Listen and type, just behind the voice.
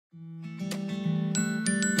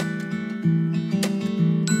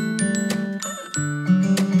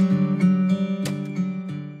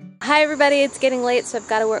Hi everybody, it's getting late so I've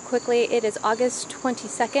got to work quickly. It is August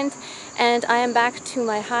 22nd and I am back to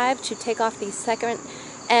my hive to take off the second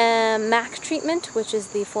MAC treatment, which is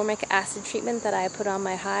the formic acid treatment that I put on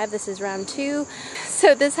my hive. This is round 2.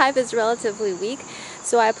 So this hive is relatively weak,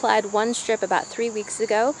 so I applied one strip about 3 weeks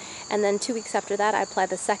ago, and then 2 weeks after that I applied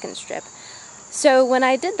the second strip. So when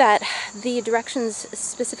I did that, the directions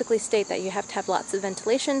specifically state that you have to have lots of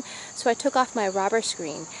ventilation, so I took off my robber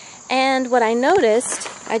screen. And what I noticed,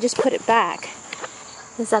 I just put it back,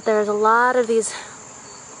 is that there's a lot of these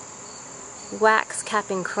wax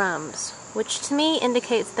capping crumbs, which to me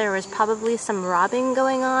indicates there was probably some robbing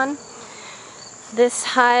going on. This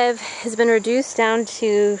hive has been reduced down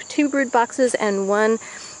to 2 brood boxes and 1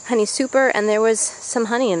 honey super, and there was some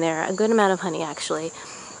honey in there, a good amount of honey actually.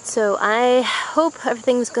 So I hope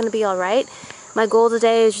everything's going to be alright. My goal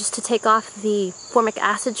today is just to take off the formic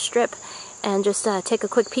acid strip and just take a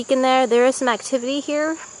quick peek in there. There is some activity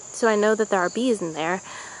here, so I know that there are bees in there.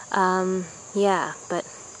 Yeah.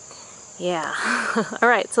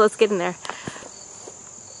 Alright, so let's get in there.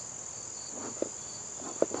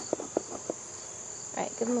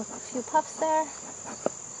 Alright, give them a few puffs there.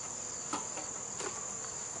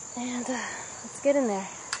 And let's get in there.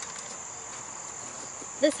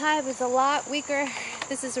 This hive is a lot weaker.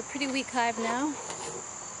 This is a pretty weak hive now.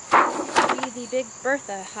 The big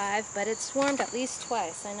Bertha hive, but it swarmed at least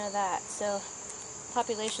twice, I know that, so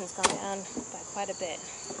population's gone down by quite a bit.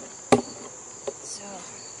 So,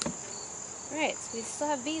 alright, so we still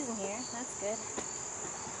have bees in here, that's good.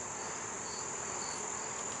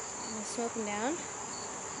 I'm going to smoke them down,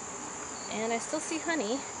 and I still see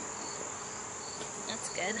honey. That's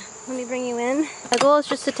good. Let me bring you in. My goal is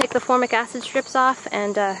just to take the formic acid strips off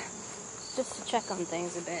and just to check on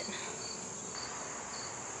things a bit.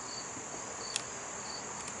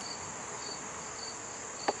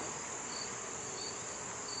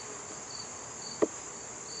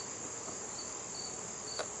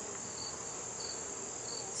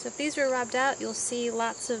 So if these were rubbed out, you'll see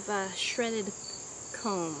lots of shredded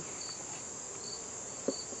comb.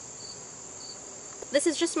 This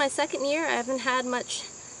is just my second year. I haven't had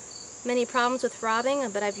many problems with robbing,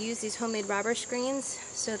 but I've used these homemade robber screens,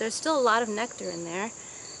 so there's still a lot of nectar in there.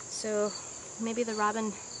 So maybe the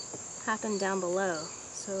robin happened down below.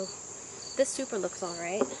 So this super looks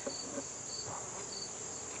alright.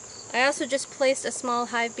 I also just placed a small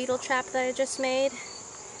hive beetle trap that I just made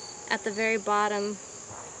at the very bottom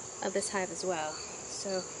of this hive as well.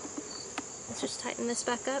 So let's just tighten this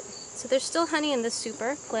back up. So there's still honey in this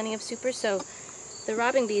super, plenty of super, so the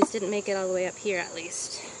robbing bees didn't make it all the way up here at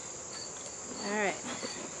least. Alright.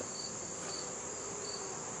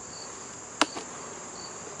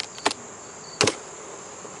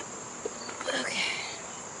 Okay.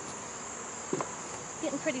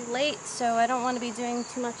 Getting pretty late, so I don't want to be doing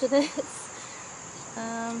too much of this.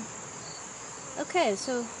 Okay,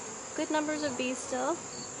 so good numbers of bees still.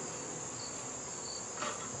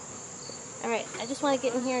 Alright, I just want to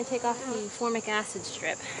get in here and take off the formic acid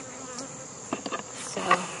strip. So,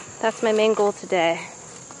 that's my main goal today.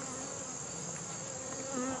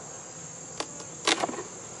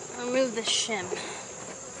 I'll remove the shim.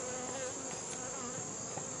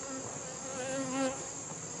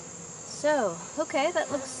 So, okay,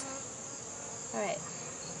 that looks... Alright.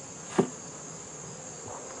 So,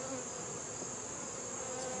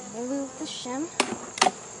 remove the shim.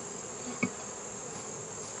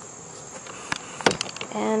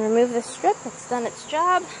 And remove the strip, it's done its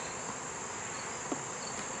job.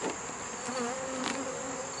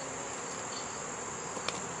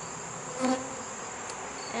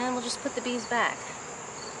 And we'll just put the bees back.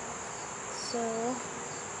 So,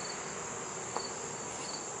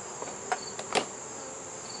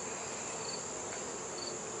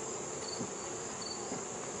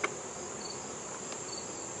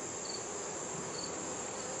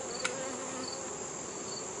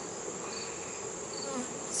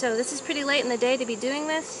 this is pretty late in the day to be doing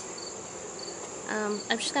this.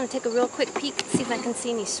 I'm just going to take a real quick peek and see if I can see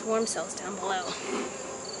any swarm cells down below.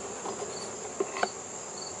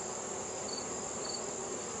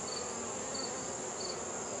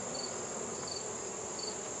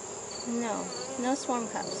 No swarm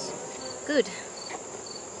cups. Good.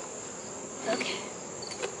 Okay.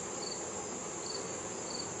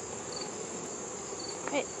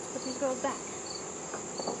 Alright, let's put these girls back.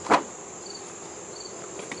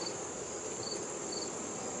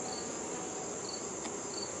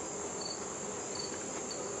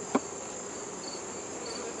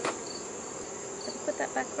 Put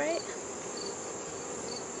that back right.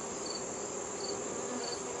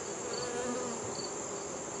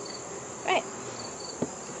 Right.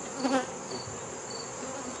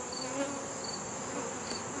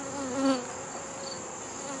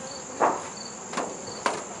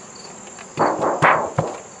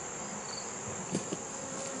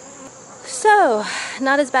 So,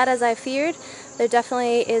 not as bad as I feared. There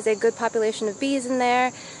definitely is a good population of bees in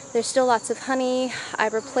there. There's still lots of honey. I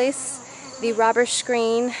replaced the robber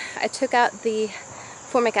screen. I took out the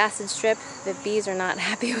formic acid strip. The bees are not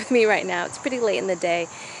happy with me right now. It's pretty late in the day.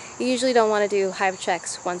 You usually don't want to do hive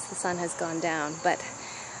checks once the sun has gone down, but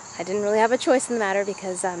I didn't really have a choice in the matter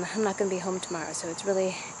because I'm not going to be home tomorrow, so it's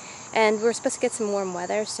really... And we're supposed to get some warm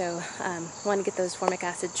weather, so want to get those formic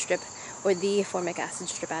acid strip, or the formic acid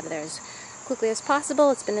strip, out of there as quickly as possible.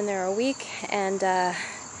 It's been in there a week, and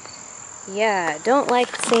yeah, don't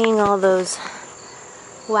like seeing all those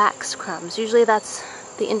wax crumbs. Usually that's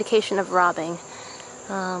the indication of robbing.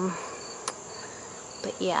 But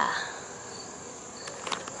yeah.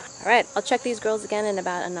 Alright, I'll check these girls again in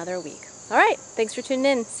about another week. Alright, thanks for tuning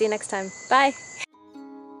in. See you next time. Bye!